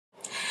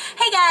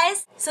Hey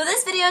guys! So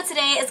this video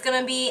today is going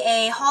to be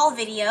a haul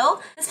video.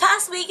 This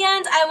past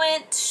weekend I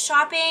went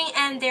shopping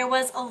and there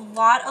was a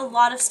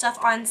lot of stuff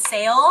on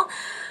sale,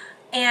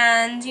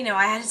 and you know,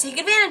 I had to take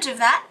advantage of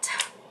that.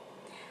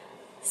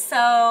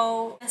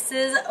 So this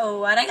is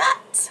what I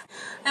got.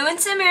 I went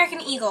to American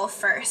Eagle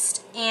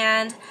first,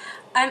 and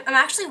I'm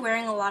actually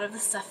wearing a lot of the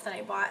stuff that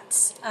I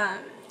bought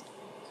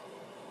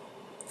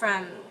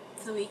from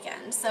the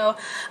weekend. So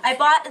I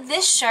bought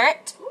this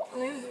shirt. Ooh,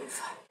 let me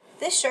move.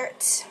 This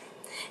shirt.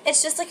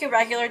 It's just like a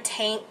regular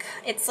tank.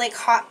 It's like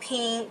hot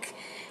pink,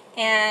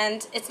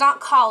 and it's not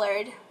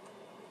collared,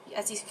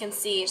 as you can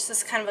see. It's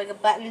just kind of like a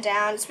button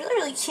down. It's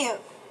really cute.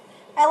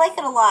 I like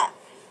it a lot.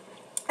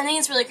 I think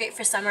it's really great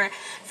for summer,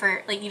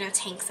 for like, you know,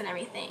 tanks and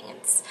everything.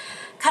 It's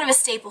kind of a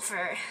staple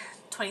for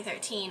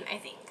 2013, I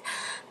think.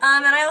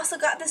 And I also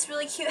got this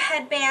really cute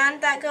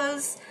headband that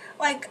goes,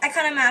 like, I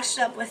kind of matched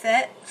up with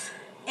it.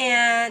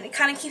 And it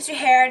kind of keeps your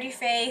hair out of your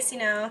face, you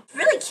know.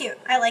 Really cute.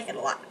 I like it a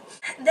lot.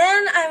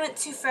 Then I went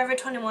to Forever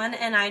 21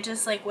 and I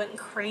just like went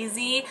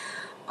crazy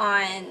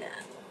on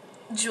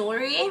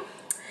jewelry.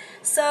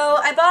 So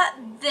I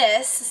bought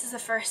this. This is the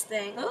first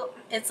thing. Ooh,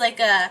 it's like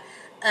a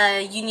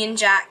Union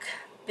Jack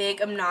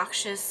big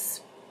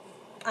obnoxious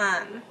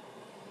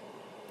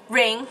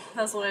ring.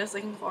 That's what I was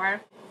looking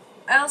for.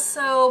 I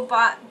also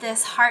bought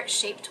this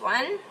heart-shaped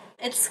one.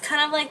 It's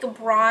kind of like a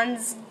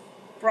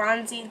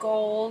bronzy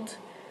gold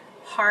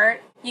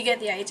heart. You get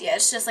the idea.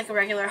 It's just like a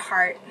regular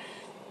heart.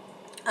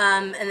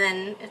 And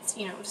then it's,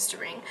 you know, just a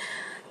ring.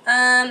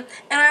 And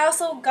I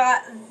also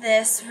got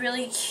this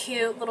really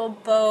cute little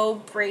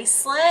bow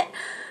bracelet.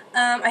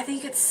 I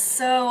think it's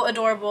so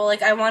adorable.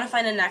 Like, I want to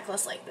find a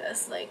necklace like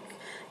this. Like,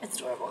 it's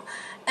adorable.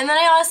 And then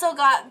I also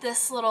got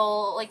this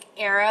little, like,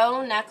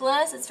 arrow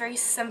necklace. It's very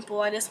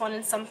simple. I just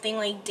wanted something,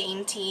 like,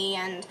 dainty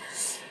and,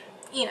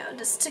 you know,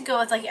 just to go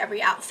with, like,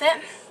 every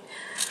outfit.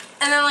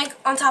 And then, like,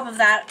 on top of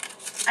that,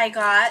 I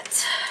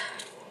got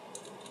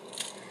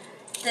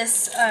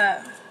this,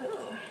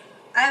 ooh,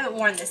 I haven't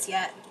worn this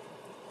yet.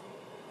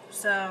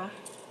 So,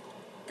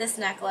 this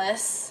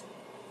necklace.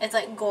 It's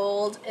like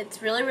gold.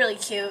 It's really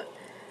cute.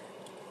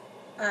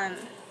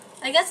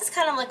 I guess it's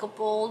kind of like a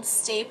bold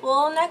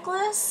staple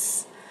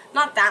necklace.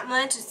 Not that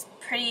much. It's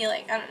pretty,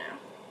 like, I don't know.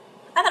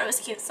 I thought it was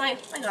cute, so I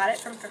got it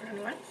from Forever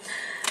 21.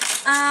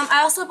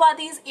 I also bought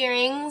these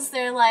earrings.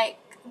 They're light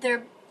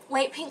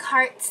pink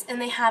hearts,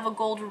 and they have a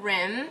gold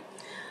rim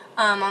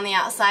on the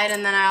outside.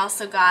 And then I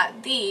also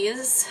got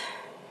these.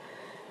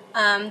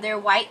 They're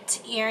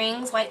white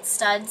earrings, white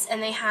studs,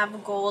 and they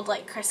have gold,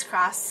 like,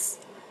 crisscross,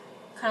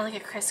 kind of like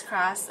a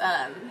crisscross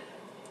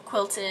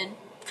quilted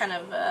kind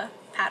of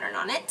pattern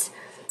on it.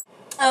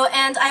 Oh,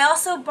 and I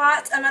also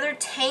bought another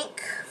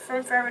tank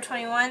from Forever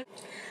 21.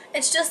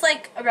 It's just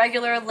like a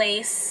regular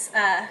lace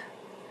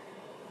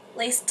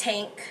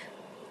tank.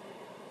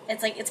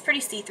 It's like, it's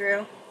pretty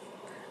see-through.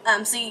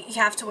 So you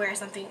have to wear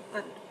something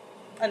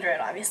under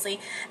it, obviously.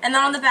 And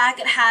then on the back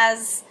it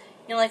has,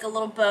 you know, like a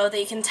little bow that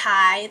you can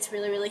tie. It's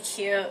really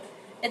cute.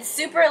 It's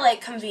super,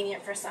 like,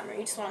 convenient for summer.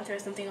 You just want to throw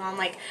something on,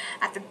 like,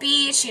 at the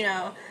beach, you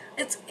know.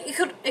 It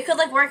could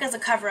like work as a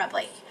cover-up,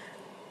 like,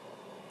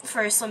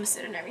 for a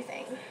swimsuit and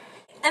everything.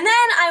 And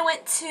then I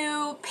went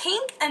to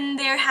Pink, and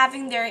they're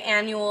having their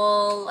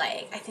annual,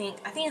 like, I think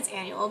it's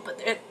annual, but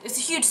it's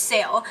a huge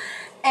sale.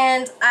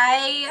 And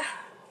I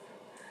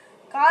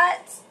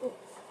got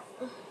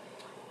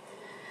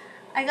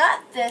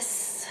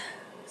this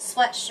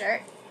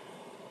sweatshirt.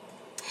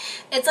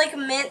 It's like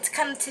mint,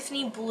 kind of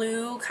Tiffany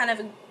blue, kind of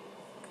a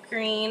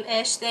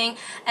greenish thing,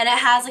 and it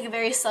has like a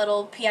very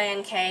subtle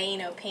P-I-N-K, you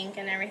know, pink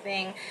and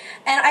everything.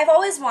 And I've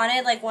always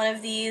wanted like one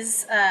of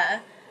these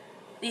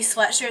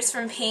sweatshirts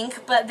from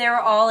Pink, but they were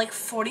all like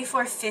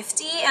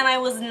 $44.50, and I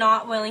was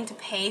not willing to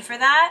pay for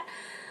that.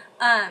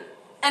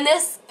 And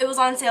it was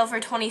on sale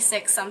for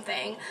 $26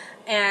 something,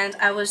 and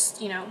I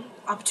was, you know,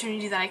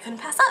 opportunity that I couldn't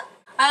pass up.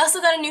 I also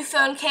got a new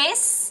phone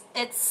case.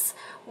 It's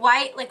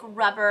white, like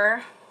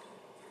rubber,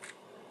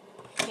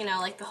 you know,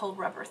 like the whole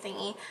rubber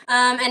thingy.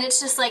 And it's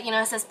just like, you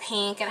know, it says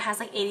Pink, and it has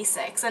like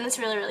 86, and it's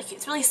really cute.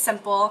 It's really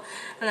simple,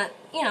 and that,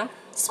 you know,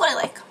 that's what I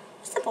like.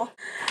 Simple.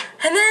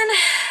 And then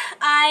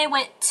I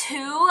went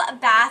to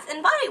Bath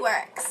and Body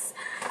Works.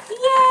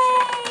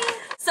 Yay!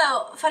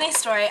 So, funny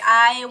story.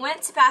 I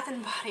went to Bath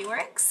and Body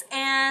Works,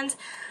 and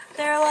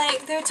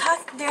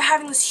they're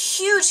having this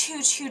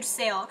huge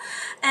sale,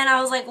 and I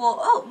was like, well,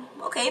 oh,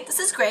 okay, this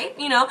is great,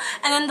 you know.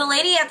 And then the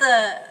lady at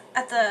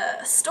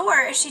the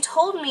store, she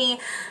told me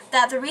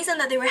that the reason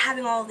that they were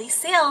having all of these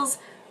sales,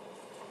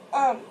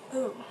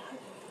 ooh,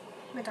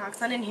 my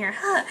dog's not in here.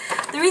 Huh.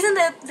 The reason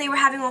that they were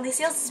having all these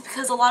sales is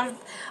because a lot of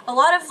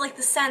like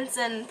the scents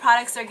and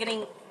products are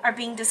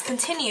being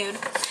discontinued,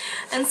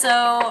 and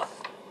so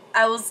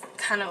I was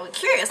kind of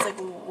curious, like,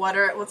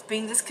 what's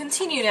being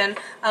discontinued? And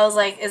I was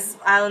like, is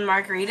Island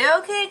Margarita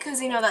okay?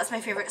 Because, you know, that's my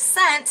favorite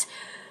scent.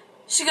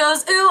 She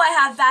goes, ooh, I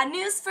have bad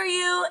news for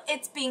you.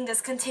 It's being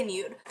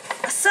discontinued.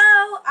 So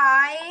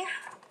I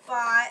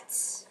bought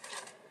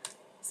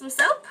some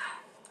soap.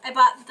 I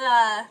bought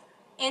the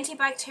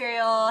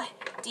antibacterial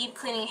deep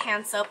cleaning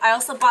hand soap. I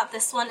also bought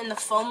this one in the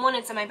foam one.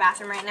 It's in my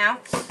bathroom right now.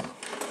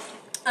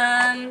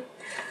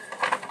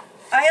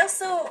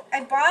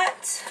 I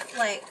bought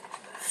like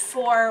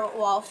 4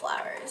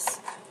 wallflowers,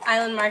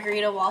 Island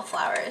Margarita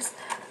wallflowers.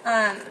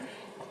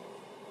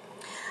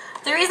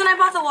 The reason I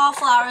bought the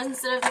wallflowers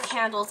instead of the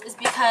candles is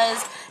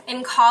because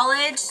in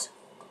college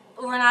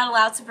we're not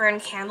allowed to burn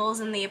candles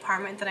in the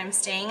apartment that I'm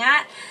staying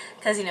at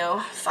because, you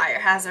know, fire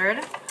hazard.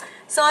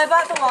 So I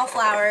bought the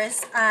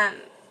wallflowers,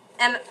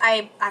 and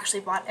I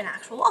actually bought an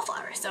actual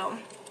wallflower, so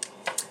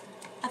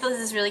I thought this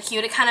is really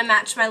cute. It kind of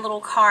matched my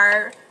little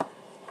card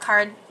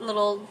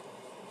little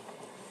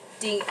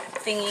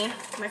thingy,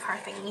 my car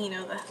thingy, you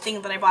know, the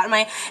thing that I bought in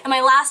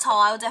my last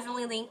haul. I will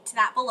definitely link to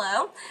that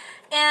below.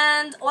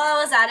 And while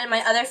I was at it,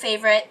 my other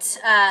favorite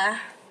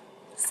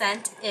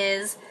scent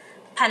is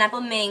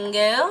pineapple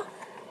mango.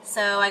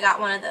 So I got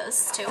one of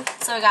those too.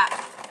 So I got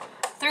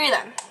 3 of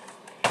them.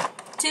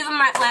 2 of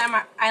them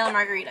are Island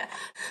Margarita.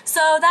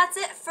 So that's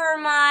it for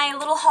my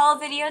little haul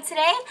video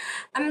today.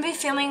 I'm going to be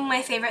filming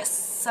my favorite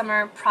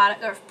summer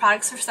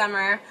products for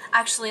summer,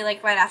 actually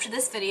like right after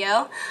this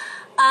video.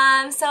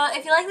 So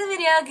if you like the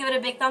video, give it a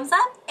big thumbs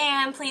up,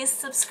 and please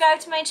subscribe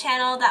to my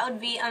channel. That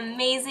would be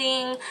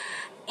amazing.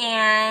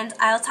 And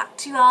I'll talk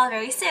to you all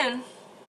very soon.